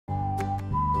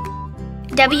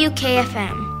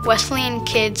WKFM, Wesleyan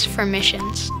Kids for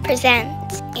Missions,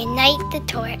 presents Ignite the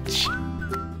Torch.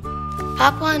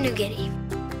 Papua New Guinea.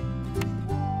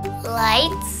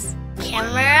 Lights,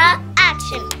 camera,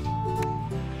 action.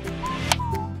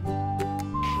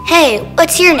 Hey,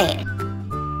 what's your name?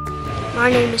 My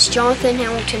name is Jonathan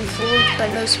Hamilton Ford,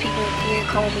 but most people here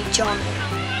call me John.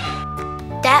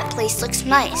 That place looks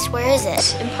nice. Where is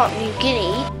it? In Papua New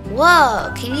Guinea.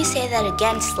 Whoa, can you say that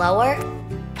again slower?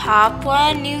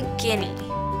 Papua New Guinea.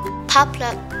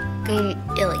 Papua New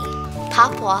Guinea.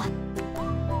 Papua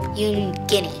New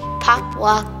Guinea.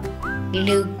 Papua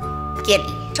New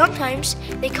Guinea. Sometimes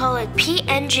they call it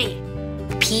PNG.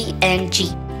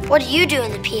 PNG. What do you do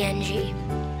in the PNG?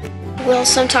 Well,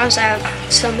 sometimes I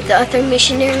have some of the other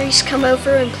missionaries come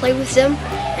over and play with them,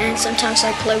 and sometimes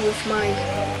I play with my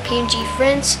PNG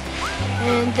friends,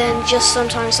 and then just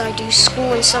sometimes I do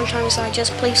school, and sometimes I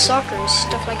just play soccer and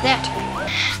stuff like that.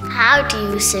 How do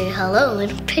you say hello in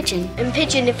Pidgin? In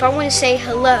Pidgin, if I want to say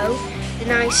hello,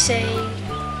 then I say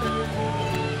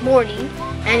morning,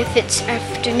 and if it's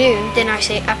afternoon, then I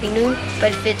say afternoon,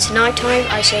 but if it's nighttime,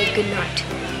 I say good night.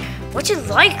 What's it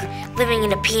like living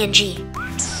in a PNG?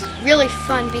 It's really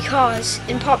fun because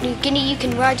in Papua New Guinea you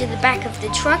can ride to the back of the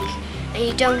truck and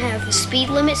you don't have a speed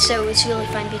limit, so it's really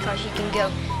fun because you can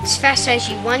go as fast as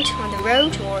you want on the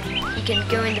road, or you can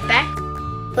go in the back.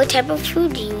 What type of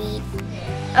food do you eat?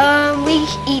 We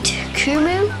eat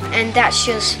kumu, and that's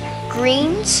just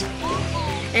greens,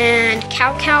 and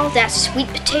cow, that's sweet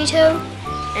potato,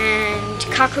 and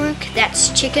kakaruk, that's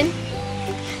chicken,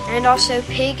 and also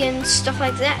pig and stuff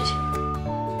like that.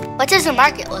 What does the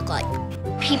market look like?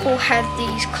 People have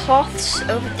these cloths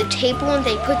over the table and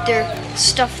they put their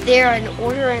stuff there in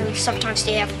order, and sometimes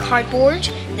they have cardboard.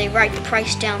 They write the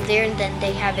price down there and then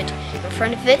they have it in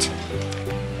front of it.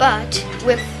 But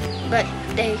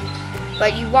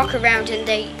you walk around and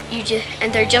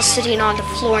they're just sitting on the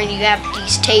floor, and you have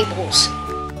these tables.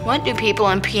 What do people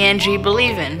in PNG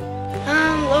believe in?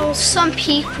 Well, some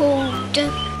people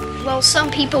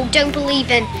don't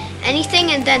believe in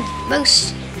anything, and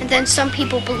then some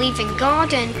people believe in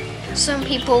God, and some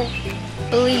people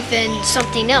believe in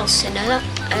something else, in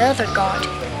another God.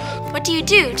 What do you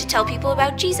do to tell people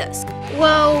about Jesus?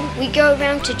 Well, we go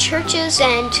around to churches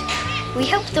and we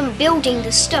help them building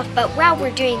the stuff, but while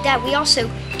we're doing that, we also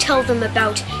tell them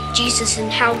about Jesus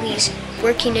and how he's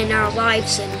working in our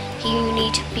lives, and you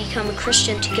need to become a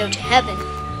Christian to go to heaven.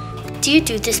 Do you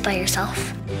do this by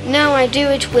yourself? No, I do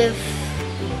it with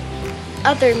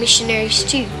other missionaries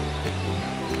too.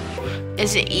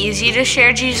 Is it easy to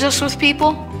share Jesus with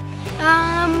people?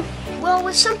 Well,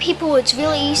 with some people it's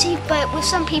really easy, but with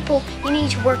some people you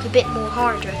need to work a bit more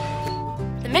harder.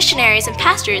 The missionaries and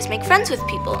pastors make friends with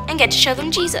people and get to show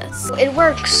them Jesus. It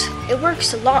works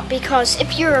a lot, because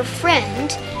if you're a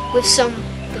friend with some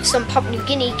Papua New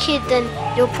Guinea kid, then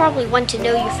you'll probably want to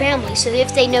know your family. So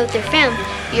if they know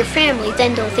your family,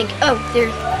 then they'll think, oh,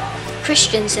 they're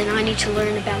Christians and I need to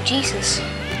learn about Jesus.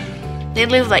 They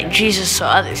live like Jesus so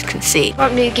others can see.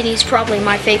 Papua New Guinea is probably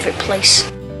my favorite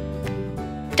place.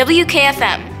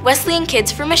 WKFM, Wesleyan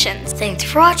Kids for Missions. Thanks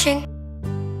for watching.